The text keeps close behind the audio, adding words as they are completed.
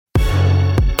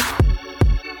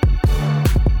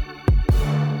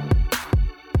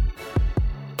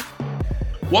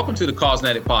Welcome to the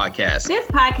Cosmetic Podcast. This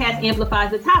podcast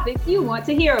amplifies the topics you want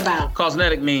to hear about.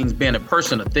 Cosmetic means being a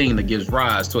person or thing that gives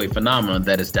rise to a phenomenon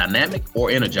that is dynamic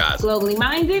or energized. Globally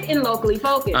minded and locally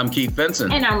focused. I'm Keith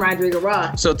Benson. And I'm Rodrigo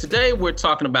Ross. So today we're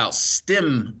talking about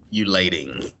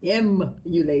stimulating.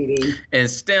 Stimulating. And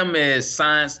STEM is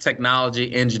science,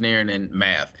 technology, engineering, and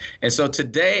math. And so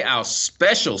today our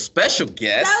special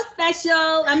guest. So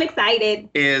special. I'm excited.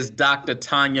 Is Dr.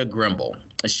 Tanya Grimble.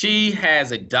 She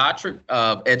has a doctorate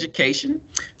of education,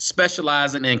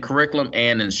 specializing in curriculum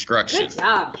and instruction. Good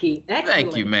job, Keith. Excellent.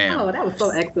 Thank you, ma'am. Oh, that was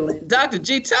so excellent. Dr.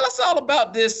 G, tell us all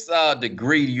about this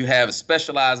degree you have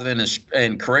specializing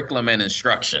in curriculum and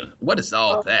instruction. What is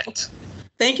all that?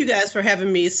 Thank you guys for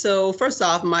having me. So first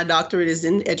off, my doctorate is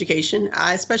in education.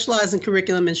 I specialize in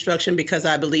curriculum instruction because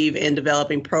I believe in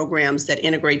developing programs that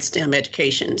integrate STEM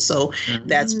education. So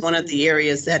that's one of the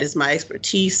areas that is my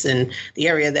expertise and the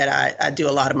area that I do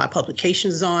a lot of my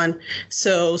publications on.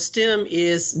 So STEM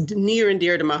is near and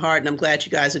dear to my heart, and I'm glad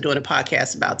you guys are doing a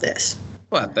podcast about this.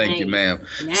 Well, thank you, ma'am.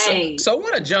 Nice. So I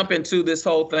want to jump into this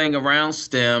whole thing around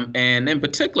STEM, and in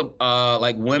particular,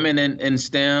 like women in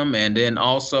STEM, and then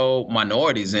also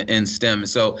minorities in STEM.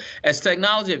 So as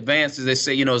technology advances, they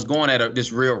say, it's going at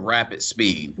this real rapid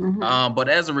speed. But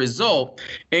as a result,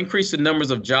 increasing numbers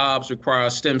of jobs require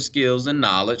STEM skills and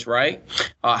knowledge, right?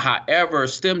 However,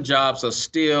 STEM jobs are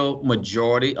still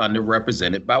majority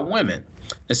underrepresented by women.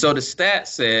 And so the stat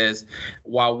says,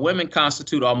 while women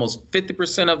constitute almost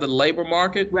 50% of the labor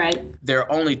market, right, there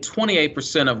are only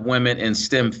 28% of women in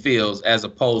STEM fields as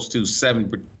opposed to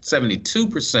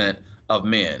 72% of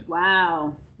men.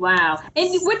 Wow. And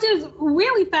which is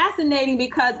really fascinating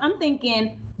because I'm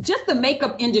thinking just the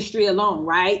makeup industry alone,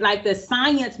 right? Like the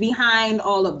science behind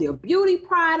all of their beauty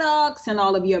products and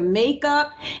all of your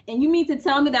makeup. And you mean to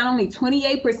tell me that only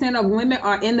 28% of women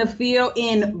are in the field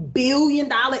in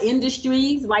billion-dollar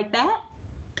industries like that?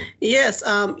 Yes.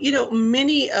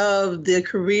 Many of the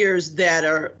careers that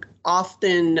are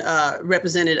often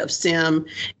representative of STEM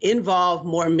involve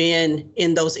more men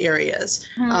in those areas.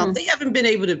 They haven't been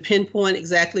able to pinpoint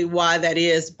exactly why that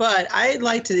is, but I'd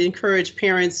like to encourage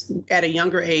parents at a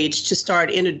younger age to start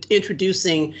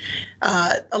introducing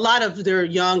a lot of their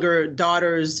younger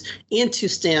daughters into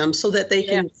STEM so that they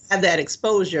can have that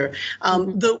exposure.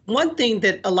 The one thing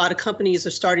that a lot of companies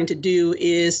are starting to do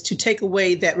is to take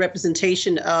away that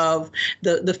representation of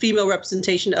the female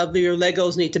representation of your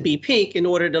Legos need to be pink in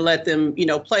order to let them,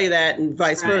 play that and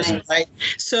vice versa, right?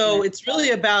 So it's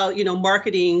really about,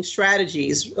 marketing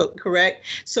strategies, correct?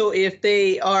 So if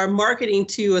they are marketing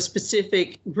to a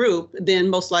specific group, then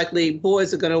most likely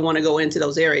boys are going to want to go into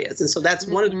those areas. And so that's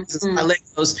one of the reasons my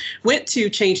Legos went to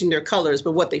changing their colors.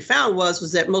 But what they found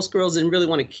was that most girls didn't really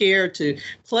want to care to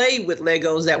play with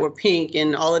Legos that were pink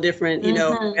and all the different,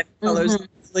 colors.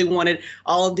 They wanted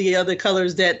all of the other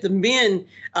colors that the men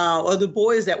or the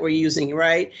boys that were using,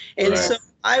 right? And so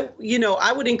I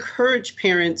would encourage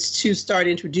parents to start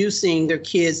introducing their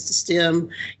kids to STEM,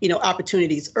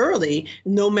 opportunities early,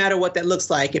 no matter what that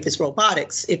looks like. If it's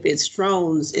robotics, if it's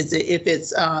drones, if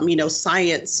it's,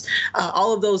 science,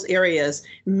 all of those areas.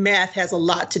 Math has a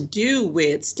lot to do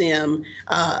with STEM,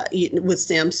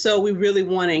 So we really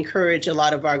want to encourage a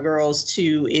lot of our girls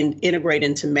to integrate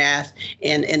into math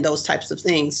and those types of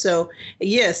things. So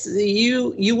yes,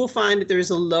 you will find that there's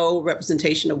a low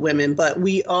representation of women, but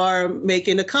we are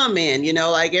making a come in,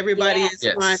 like everybody is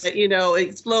trying to,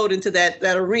 explode into that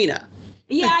arena.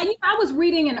 Yeah, I was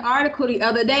reading an article the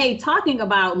other day talking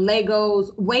about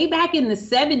Legos. Way back in the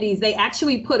 70s, they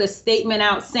actually put a statement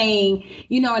out saying,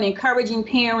 and encouraging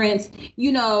parents,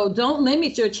 don't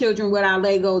limit your children with our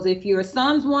Legos. If your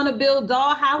sons want to build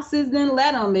doll houses, then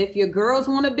let them. If your girls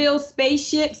want to build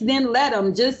spaceships, then let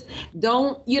them. Just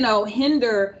don't,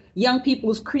 hinder young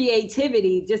people's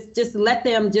creativity. Just let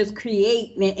them just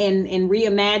create and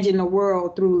reimagine the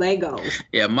world through Legos.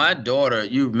 Yeah, my daughter,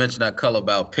 you mentioned that color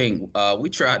about pink. We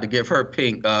tried to give her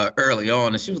pink early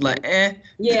on, and she was like,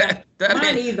 Yeah,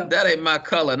 that ain't my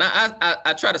color. And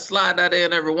I try to slide that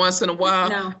in every once in a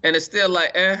while, and it's still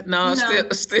like, still I not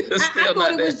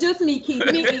thought it was just me, Keith.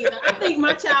 Me either. I think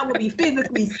my child would be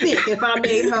physically sick if I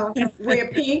made her wear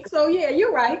pink. So yeah,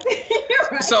 you're right. You're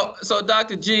right. So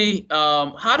Dr. G,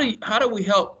 how do we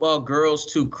help girls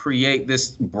to create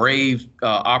this brave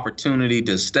opportunity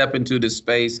to step into the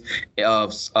space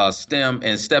of STEM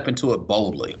and step into it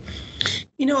boldly?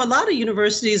 A lot of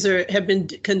universities have been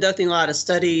conducting a lot of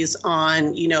studies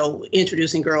on,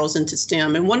 introducing girls into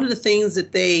STEM. And one of the things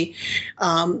that they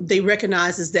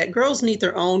recognize is that girls need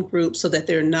their own group so that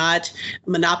they're not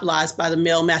monopolized by the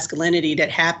male masculinity that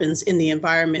happens in the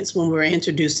environments when we're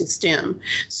introducing STEM.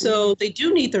 So they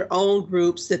do need their own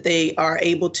groups that they are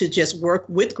able to just work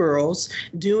with girls,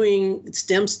 doing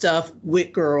STEM stuff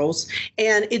with girls.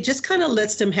 And it just kind of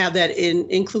lets them have that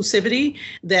inclusivity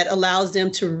that allows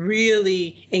them to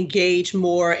really engage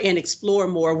more and explore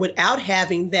more without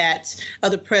having that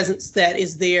other presence that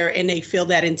is there and they feel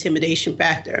that intimidation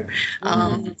factor.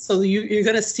 So you're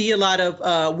going to see a lot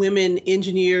of women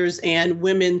engineers and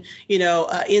women,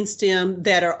 in STEM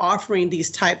that are offering these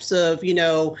types of,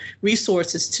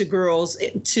 resources to girls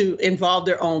to involve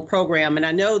their own program. And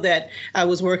I know that I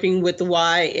was working with the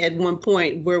Y at one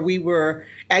point where we were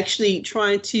actually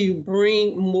trying to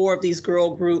bring more of these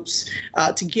girl groups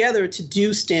together to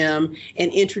do STEM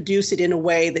and introduce it in a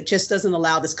way that just doesn't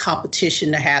allow this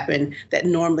competition to happen that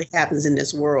normally happens in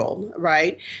this world,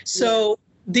 right? So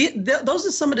those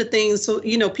are some of the things. So,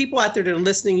 people out there that are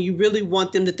listening, you really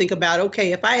want them to think about,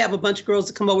 okay, if I have a bunch of girls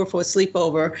to come over for a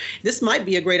sleepover, this might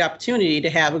be a great opportunity to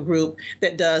have a group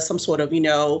that does some sort of,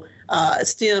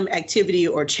 STEM activity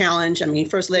or challenge. I mean,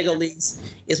 First Lego Leagues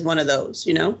is one of those,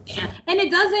 Yeah. And it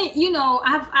doesn't,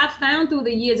 I've found through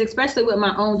the years, especially with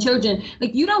my own children,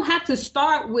 like you don't have to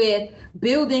start with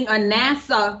building a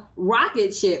NASA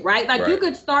rocket ship, right? Like you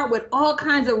could start with all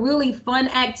kinds of really fun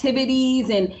activities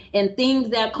and things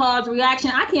that cause reaction.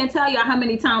 I can't tell you how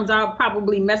many times I've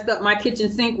probably messed up my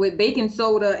kitchen sink with baking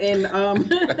soda and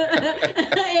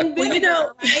and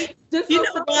vinegar, right? Just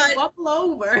bubble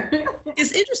over.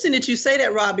 It's interesting that you say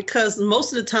that, Rob, because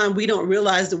most of the time we don't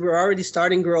realize that we're already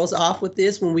starting girls off with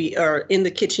this when we are in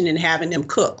the kitchen and having them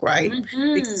cook, right?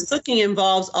 Because cooking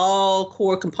involves all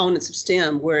core components of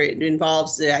STEM, where it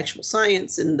involves the actual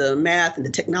science and the math and the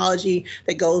technology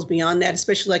that goes beyond that,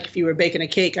 especially like if you were baking a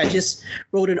cake. I just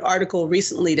wrote an article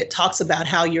recently that talks about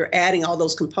how you're adding all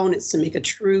those components to make a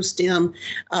true STEM,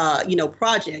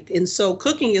 project. And so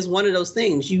cooking is one of those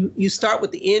things. You start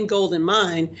with the end goal in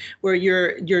mind, where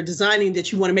you're designing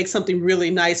that you want to make something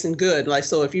really nice and good. Like,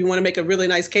 so if you want to make a really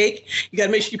nice cake, you got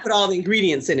to make sure you put all the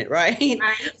ingredients in it, right?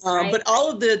 Right. But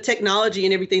all of the technology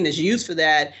and everything that's used for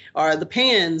that are the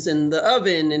pans and the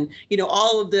oven and,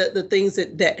 all of the things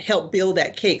that help build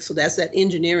that cake. So that's that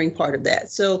engineering part of that.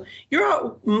 So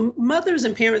your mothers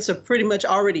and parents are pretty much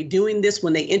already doing this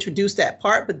when they introduce that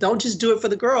part, but don't just do it for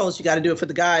the girls. You got to do it for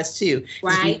the guys too.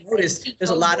 Right. Notice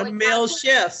there's a lot of male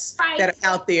chefs that are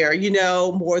out there,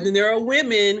 more than there are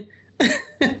women.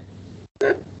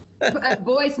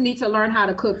 Boys need to learn how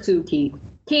to cook too, Keith.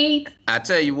 I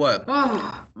tell you what,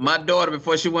 my daughter,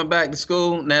 before she went back to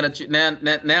school, now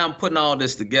I'm putting all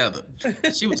this together.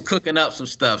 She was cooking up some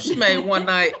stuff. She made one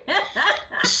night,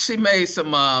 she made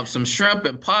some shrimp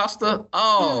and pasta.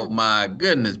 Oh my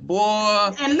goodness,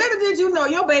 boy. And little did you know,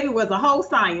 your baby was a whole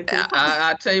scientist.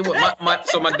 I tell you what,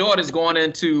 my daughter's going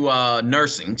into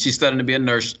nursing. She's studying to be a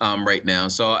nurse right now.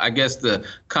 So I guess the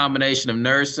combination of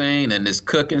nursing and this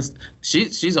cooking,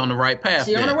 she's on the right path.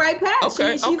 She's on the right path.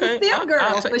 Okay, she's a STEM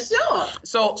girl for sure.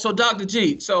 So Dr.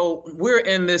 G, so we're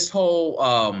in this whole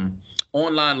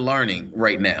online learning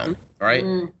right now, right?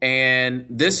 And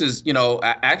this is,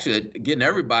 actually getting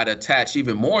everybody attached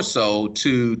even more so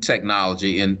to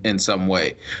technology in some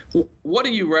way. What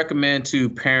do you recommend to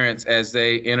parents as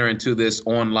they enter into this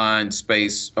online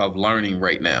space of learning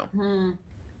right now?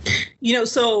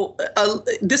 So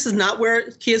this is not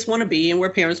where kids want to be and where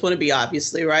parents want to be,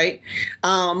 obviously, right?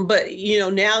 But,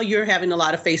 now you're having a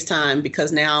lot of FaceTime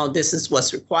because now this is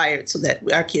what's required so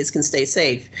that our kids can stay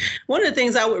safe. One of the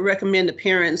things I would recommend to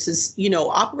parents is,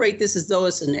 operate this as though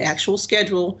it's an actual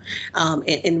schedule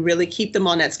and really keep them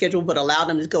on that schedule, but allow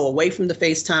them to go away from the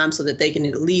FaceTime so that they can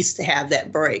at least have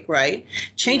that break, right?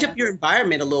 Change up your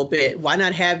environment a little bit. Why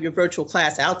not have your virtual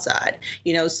class outside?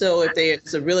 So if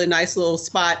there's a really nice little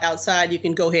spot outside, you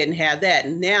can go ahead and have that.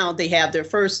 And now they have their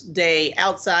first day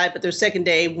outside, but their second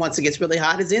day, once it gets really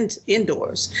hot, is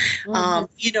indoors.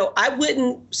 I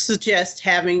wouldn't suggest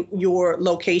having your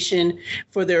location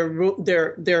for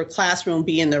their classroom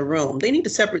be in their room. They need a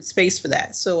separate space for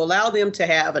that. So allow them to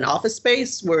have an office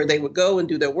space where they would go and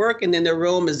do their work, and then their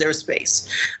room is their space.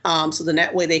 So then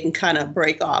that way they can kind of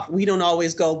break off. We don't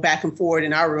always go back and forth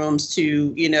in our rooms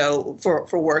to,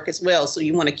 for work as well. So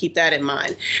you want to keep that in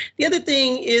mind. The other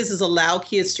thing is allow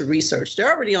kids to research.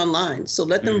 They're already online, so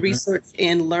let them research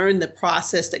and learn the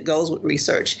process that goes with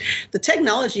research. The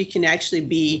technology can actually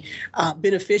be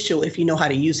beneficial if you know how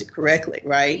to use it correctly,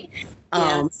 right?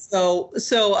 And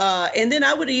then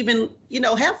I would even,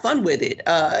 have fun with it.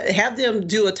 Have them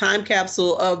do a time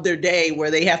capsule of their day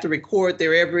where they have to record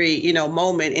their every,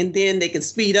 moment, and then they can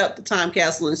speed up the time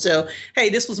capsule and show, hey,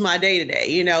 this was my day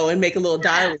today, and make a little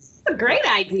diary. That's a great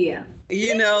idea.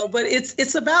 But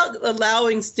it's about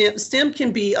allowing STEM. STEM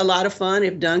can be a lot of fun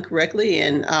if done correctly.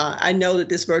 And I know that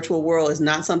this virtual world is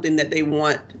not something that they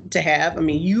want to have. I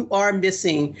mean, you are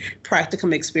missing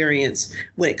practicum experience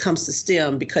when it comes to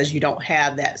STEM because you don't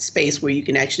have that space where you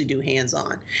can actually do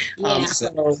hands-on. Yeah.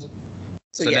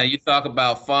 So now you talk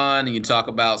about fun, and you talk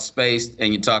about space,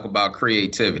 and you talk about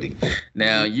creativity.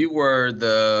 Now, you were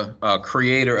the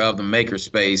creator of the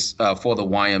Makerspace for the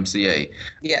YMCA.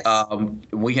 Yes.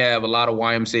 We have a lot of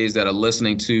YMCAs that are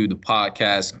listening to the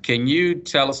podcast. Can you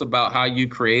tell us about how you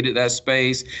created that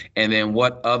space, and then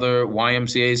what other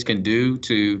YMCAs can do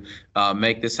to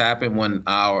make this happen when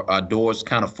our doors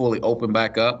kind of fully open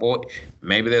back up? Or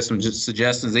maybe there's some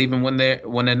suggestions even when they're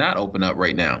not open up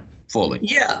right now fully.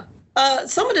 Yeah.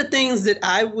 Some of the things that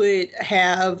I would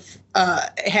have in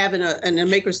a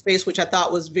makerspace, which I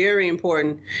thought was very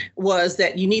important, was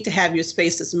that you need to have your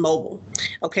space that's mobile.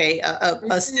 Okay,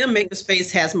 a STEM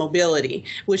makerspace has mobility,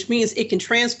 which means it can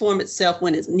transform itself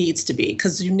when it needs to be,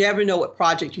 because you never know what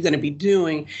project you're going to be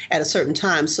doing at a certain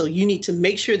time. So you need to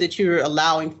make sure that you're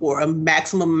allowing for a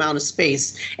maximum amount of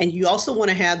space, and you also want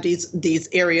to have these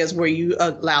areas where you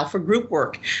allow for group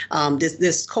work,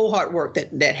 this cohort work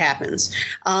that happens.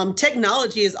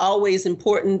 Technology is always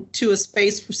important to a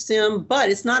space for STEM, but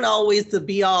it's not always the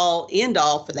be all end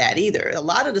all for that either. A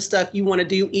lot of the stuff you want to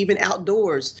do even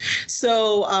outdoors.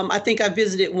 So I think I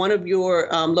visited one of your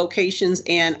locations,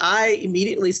 and I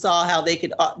immediately saw how they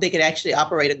could actually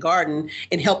operate a garden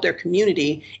and help their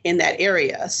community in that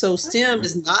area. So STEM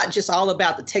is not just all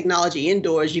about the technology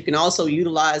indoors. You can also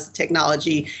utilize the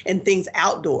technology and things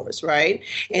outdoors, right?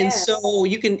 Yes. And so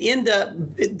you can end up,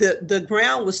 the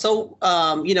ground was so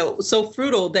so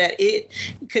fertile that it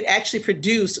could actually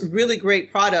produce really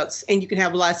great products, and you can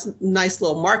have a nice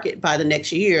little market by the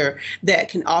next year that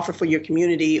can offer for your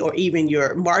community or even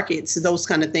your markets, those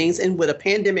kind of things. And with a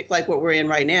pandemic like what we're in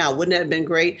right now, wouldn't it have been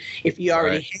great if you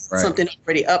already had something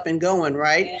already up and going,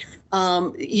 right? Yeah.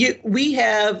 We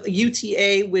have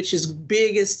UTA, which is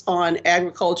biggest on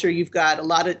agriculture. You've got a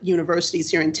lot of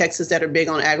universities here in Texas that are big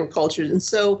on agriculture. And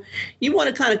so you want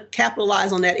to kind of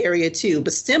capitalize on that area too.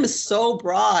 But STEM is so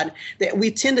broad that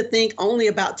we tend to think only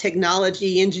about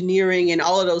technology, engineering, and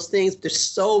all of those things. There's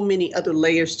so many other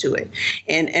layers to it.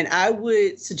 And I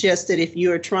would suggest that if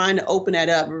you're trying to open that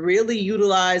up, really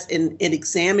utilize and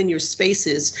examine your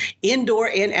spaces, indoor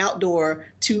and outdoor,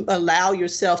 to allow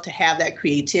yourself to have that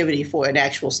creativity for an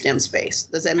actual STEM space.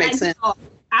 Does that make sense?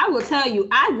 I will tell you,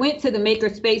 I went to the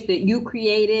makerspace that you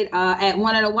created at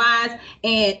one of the Ys,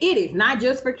 and it is not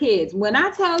just for kids. When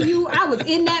I tell you, I was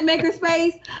in that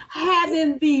makerspace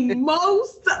having the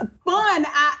most fun.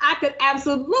 I could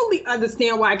absolutely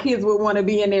understand why kids would want to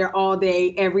be in there all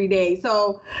day, every day.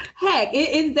 So, heck,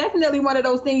 it's definitely one of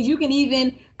those things you can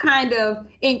even kind of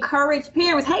encourage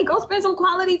parents, hey, go spend some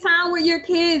quality time with your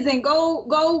kids and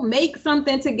go make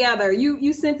something together.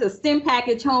 You sent a STEM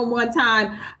package home one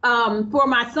time for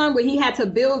my son where he had to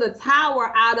build a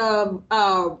tower out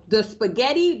of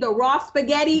the raw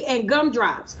spaghetti and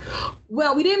gumdrops.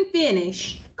 Well, we didn't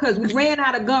finish because we ran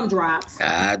out of gumdrops.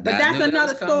 But that's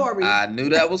another story. I knew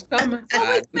that was coming.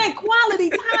 So we spent quality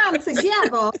time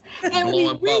together, and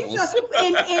we researched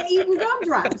and eating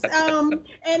gumdrops.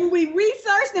 And we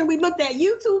researched and we looked at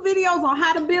YouTube videos on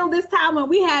how to build this tower, and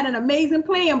we had an amazing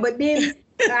plan. But then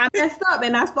I messed up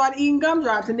and I started eating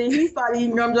gumdrops, and then he started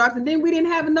eating gumdrops, and then we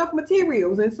didn't have enough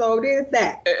materials, and so there's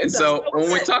that. And so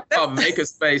when we talk about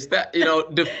makerspace, that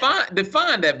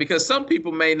define that, because some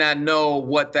people may not know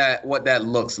what that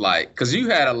looks like, because you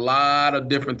had a lot of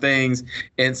different things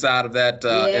inside of that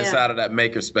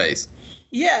makerspace.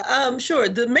 Yeah, sure.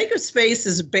 The makerspace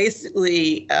is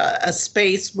basically a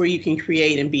space where you can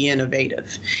create and be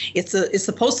innovative. It's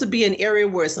supposed to be an area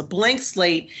where it's a blank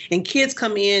slate, and kids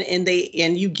come in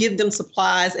and you give them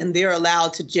supplies, and they're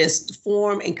allowed to just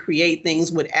form and create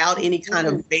things without any kind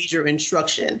of major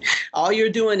instruction. All you're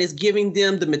doing is giving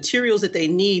them the materials that they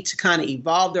need to kind of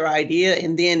evolve their idea,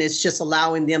 and then it's just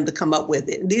allowing them to come up with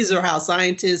it. These are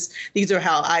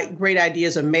how great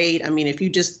ideas are made. I mean, if you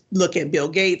just look at Bill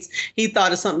Gates, he thought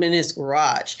thought of something in his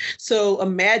garage. So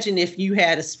imagine if you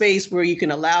had a space where you can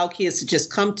allow kids to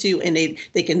just come to, and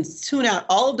they can tune out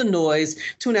all of the noise,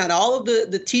 tune out all of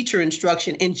the teacher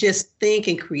instruction, and just think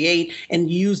and create and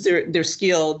use their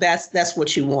skill. That's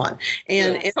what you want.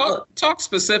 And talk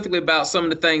specifically about some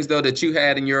of the things though that you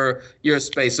had in your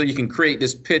space, so you can create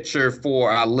this picture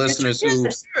for our listeners who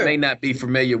may not be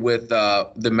familiar with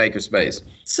the Makerspace.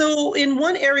 So in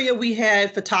one area we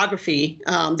had photography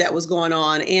that was going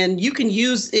on, and you can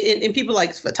use it, and people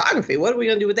like, photography, what are we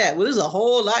going to do with that? Well, there's a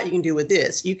whole lot you can do with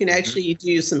this. You can actually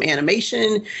do some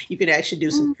animation. You can actually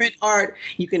do some print art.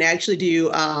 You can actually do,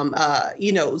 some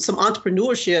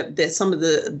entrepreneurship that some of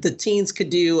the teens could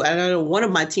do. I know one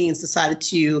of my teens decided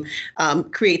to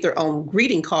create their own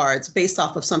greeting cards based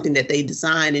off of something that they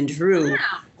designed and drew. Wow.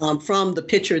 From the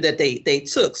picture that they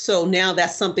took. So now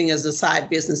that's something as a side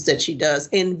business that she does.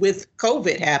 And with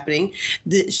COVID happening,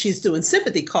 she's doing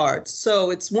sympathy cards.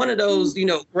 So it's one of those,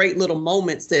 great little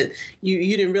moments that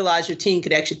you didn't realize your teen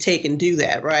could actually take and do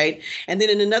that, right? And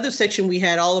then in another section, we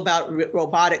had all about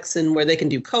robotics and where they can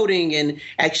do coding and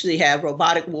actually have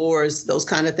robotic wars, those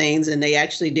kind of things. And they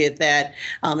actually did that.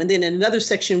 And then in another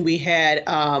section, we had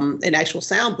an actual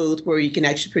sound booth where you can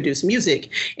actually produce music.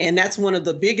 And that's one of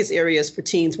the biggest areas for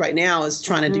teens right now, is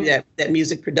trying to do that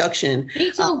music production.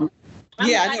 Me too. I'm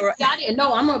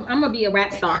gonna be a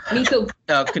rap star. Me too.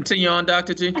 Continue on,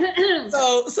 Dr. G.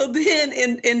 So then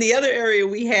in the other area,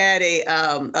 we had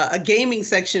a gaming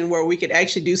section where we could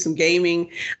actually do some gaming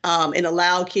and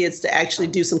allow kids to actually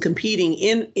do some competing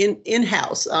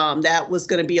in-house. That was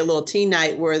going to be a little teen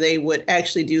night where they would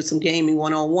actually do some gaming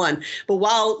one-on-one. But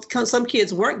while some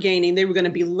kids weren't gaming, they were going to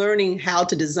be learning how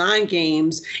to design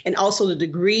games, and also the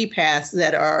degree paths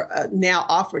that are now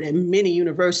offered in many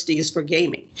universities for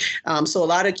gaming. So a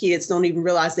lot of kids don't even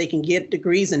realize they can get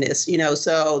degrees in this,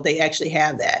 so they actually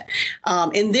have that.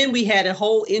 And then we had a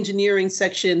whole engineering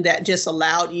section that just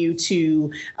allowed you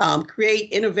to create,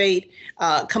 innovate,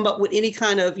 come up with any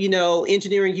kind of,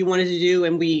 engineering you wanted to do.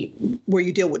 And where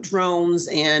you deal with drones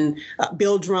and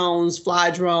build drones,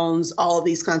 fly drones, all of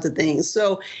these kinds of things.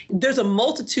 So there's a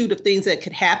multitude of things that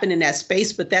could happen in that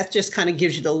space, but that just kind of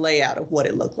gives you the layout of what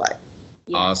it looked like.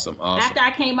 Yeah. Awesome. After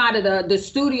I came out of the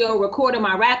studio recording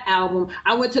my rap album,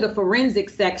 I went to the forensic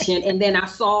section and then I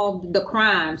solved the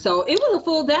crime. So it was a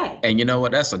full day. And you know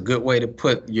what? That's a good way to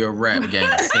put your rap game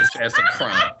as a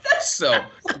crime. So,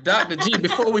 Dr. G,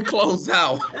 before we close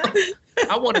out,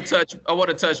 I want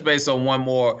to touch base on one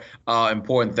more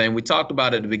important thing. We talked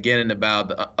about at the beginning about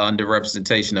the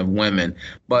underrepresentation of women,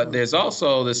 but there's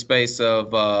also the space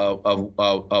of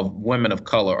women of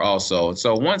color also.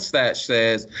 So one stat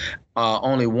says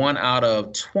only 1 out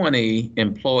of 20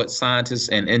 employed scientists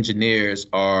and engineers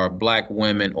are Black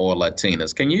women or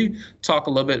Latinas. Can you talk a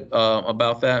little bit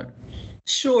about that?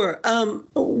 Sure.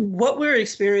 What we're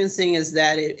experiencing is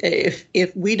that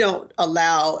if we don't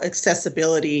allow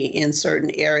accessibility in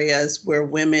certain areas where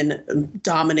women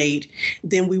dominate,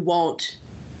 then we won't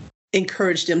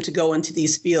encourage them to go into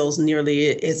these fields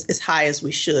nearly as high as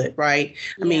we should, right?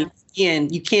 Yeah. I mean,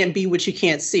 again, you can't be what you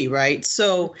can't see, right?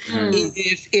 So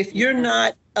if you're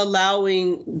not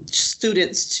allowing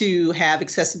students to have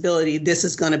accessibility, this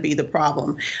is going to be the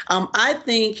problem. I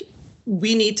think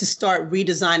we need to start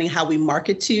redesigning how we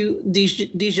market to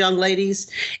these young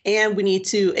ladies, and we need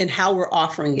to, and how we're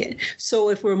offering it. So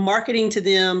if we're marketing to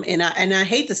them, and I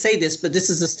hate to say this, but this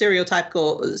is a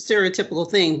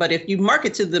stereotypical thing, but if you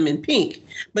market to them in pink,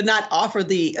 but not offer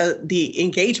the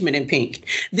engagement in pink,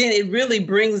 then it really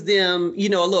brings them, a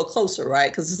little closer,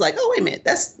 right? Because it's like, oh, wait a minute,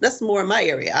 that's more in my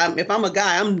area. If I'm a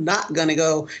guy, I'm not going to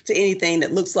go to anything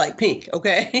that looks like pink,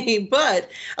 okay? But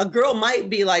a girl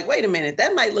might be like, wait a minute,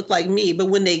 that might look like me. But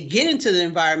when they get into the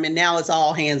environment, now it's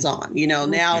all hands on,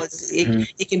 now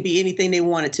it can be anything they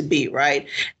want it to be, right?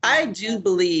 I do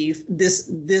believe this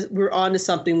we're on to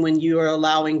something when you are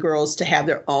allowing girls to have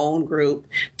their own group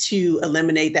to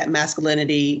eliminate that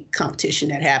masculinity competition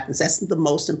that happens. That's the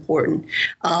most important.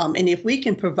 And if we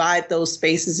can provide those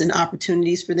spaces and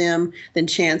opportunities for them, then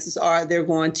chances are they're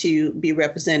going to be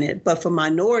represented. But for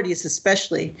minorities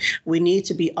especially, we need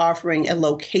to be offering a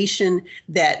location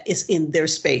that is in their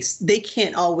space. They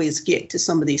can't always get to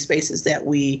some of these spaces that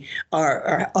we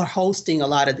are hosting a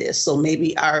lot of this. So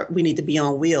maybe we need to be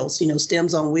on wheels.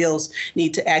 STEMs on Wheels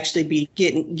need to actually be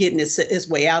getting its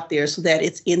way out there so that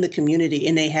it's in the community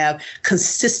and they have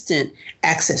consistent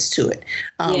access to it.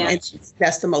 And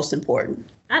that's the most important.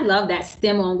 I love that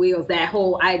STEM on Wheels, that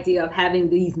whole idea of having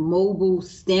these mobile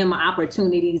STEM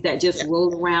opportunities that just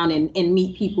roll around and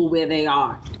meet people where they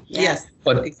are. Yes.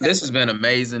 But this has been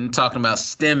amazing talking about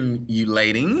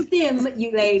stimulating.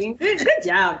 Good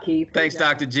job, Keith. Thanks,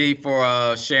 Dr. G,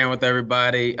 for sharing with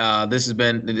everybody. This has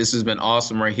been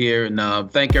awesome right here.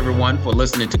 And thank everyone for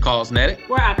listening to Cosnetic,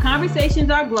 where our conversations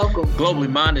are global, globally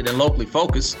minded, and locally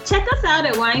focused. Check us out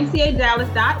at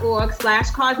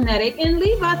ymcadallas.org/Cosnetic and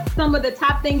leave us some of the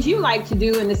top things you like to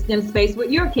do in the STEM space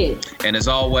with your kids. And as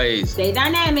always, stay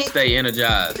dynamic, stay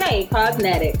energized, stay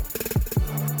Cosnetic.